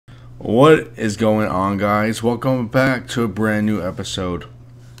What is going on, guys? Welcome back to a brand new episode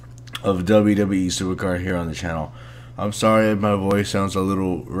of WWE Supercard here on the channel. I'm sorry if my voice sounds a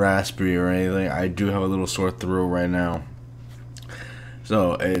little raspy or anything. I do have a little sore throat right now,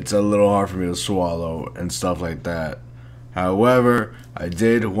 so it's a little hard for me to swallow and stuff like that. However, I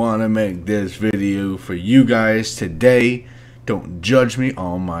did want to make this video for you guys today. Don't judge me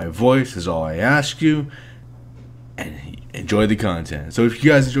on my voice is all I ask you, and enjoy the content. So if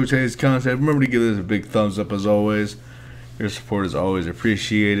you guys enjoy today's content, remember to give this a big thumbs up as always. Your support is always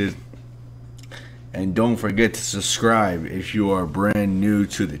appreciated. And don't forget to subscribe if you are brand new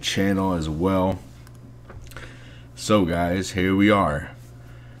to the channel as well. So guys, here we are.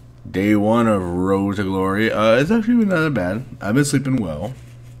 Day 1 of Road to Glory. It's actually been not that bad. I've been sleeping well.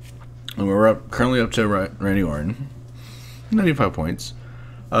 And we're currently up to Randy Orton. 95 points.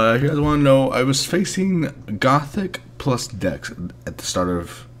 If you guys want to know, I was facing Gothic plus Dex at the start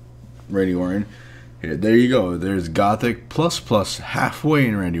of Randy Orton. Here, there you go. There's Gothic plus halfway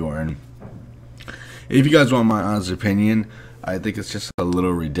in Randy Orton. If you guys want my honest opinion, I think it's just a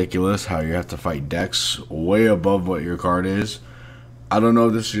little ridiculous how you have to fight Dex way above what your card is. I don't know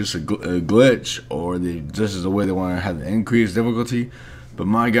if this is just a glitch or this is the way they want to have the increased difficulty. But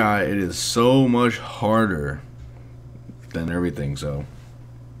my guy, it is so much harder than everything. So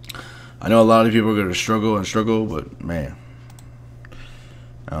I know a lot of people are going to struggle, but man,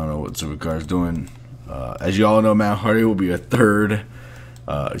 I don't know what Supercard's doing. As you all know, Matt Hardy will be a third.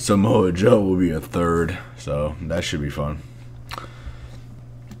 Samoa Joe will be a third, so that should be fun.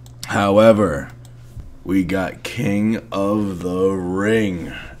 However, we got King of the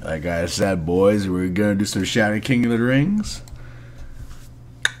Ring. Like I said, boys, we're going to do some Shattered King of the Rings.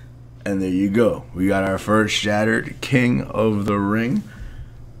 And there you go. We got our first Shattered King of the Ring.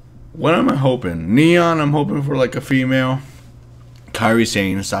 What am I hoping? Neon, I'm hoping for like a female. Kairi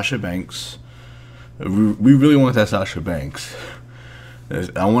Sane, Sasha Banks. We really want that Sasha Banks.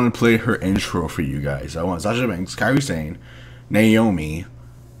 I want to play her intro for you guys. I want Sasha Banks, Kairi Sane, Naomi,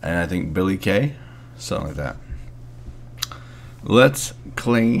 and I think Billie Kay. Something like that. Let's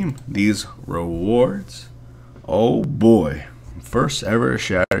claim these rewards. Oh boy. First ever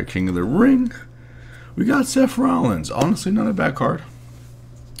Shattered King of the Ring. We got Seth Rollins. Honestly, not a bad card.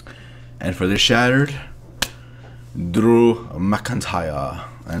 And for the Shattered, Drew McIntyre.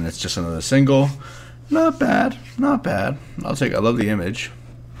 And it's just another single. Not bad. Not bad. I'll take it. I love the image.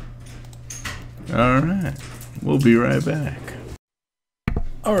 Alright. We'll be right back.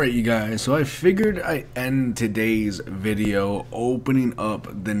 Alright, you guys. So I figured I'd end today's video opening up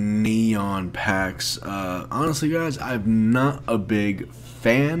the Neon packs. Honestly, guys, I'm not a big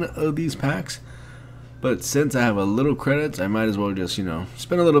fan of these packs. But since I have a little credits, I might as well just, you know,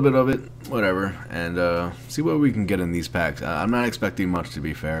 spend a little bit of it, whatever, and see what we can get in these packs. I'm not expecting much, to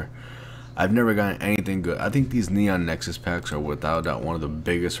be fair. I've never gotten anything good. I think these Neon Nexus packs are without doubt one of the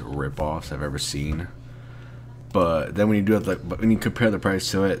biggest rip-offs I've ever seen. But then when you do it, like, when you compare the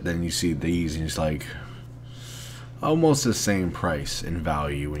price to it, then you see these, and it's like almost the same price in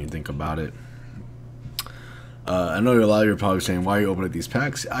value when you think about it. I know a lot of you are probably saying, why are you opening these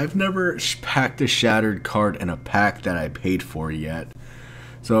packs? I've never packed a Shattered card in a pack that I paid for yet.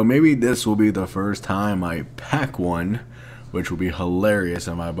 So maybe this will be the first time I pack one, which will be hilarious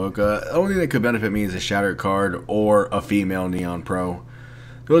in my book. The only thing that could benefit me is a Shattered card or a female Neon Pro.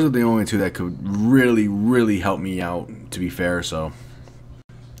 Those are the only two that could really help me out, to be fair. So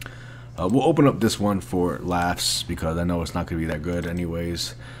we'll open up this one for laughs because I know it's not going to be that good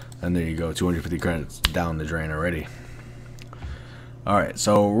anyways. And there you go, 250 credits down the drain already. Alright,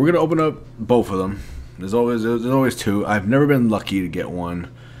 so we're going to open up both of them. There's always two. I've never been lucky to get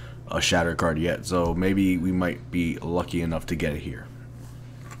a Shattered card yet, so maybe we might be lucky enough to get it here.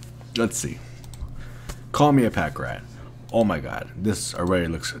 Let's see. Call me a pack rat. Oh my god, this already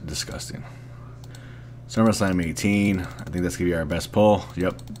looks disgusting. SummerSlam 18. I think that's going to be our best pull.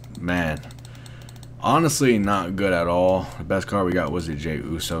 Yep, man. Honestly, not good at all. The best card we got was the Jey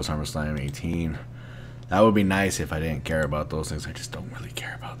Uso SummerSlam 18. That would be nice if I didn't care about those things. I just don't really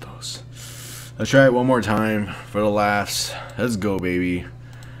care about those. Let's try it one more time for the laughs. Let's go, baby.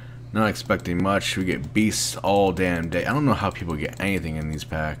 Not expecting much. We get beasts all damn day. I don't know how people get anything in these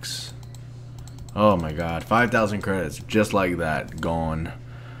packs. Oh my god. 5,000 credits. Just like that. Gone.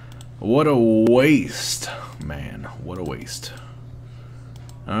 What a waste. Man, what a waste.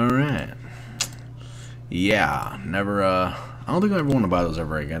 Alright. Yeah, never, I don't think I ever want to buy those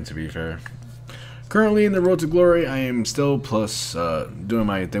ever again, to be fair. Currently in the Road to Glory, I am still plus doing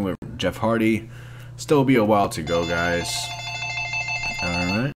my thing with Jeff Hardy. Still be a while to go, guys.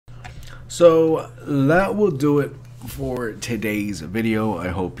 Alright. So, that will do it for today's video. I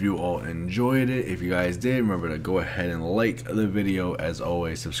hope you all enjoyed it. If you guys did, remember to go ahead and like the video. As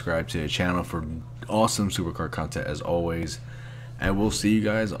always, subscribe to the channel for awesome Supercard content as always. And we'll see you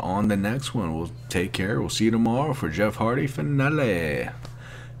guys on the next one. We'll take care. We'll see you tomorrow for Jeff Hardy finale.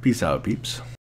 Peace out, peeps.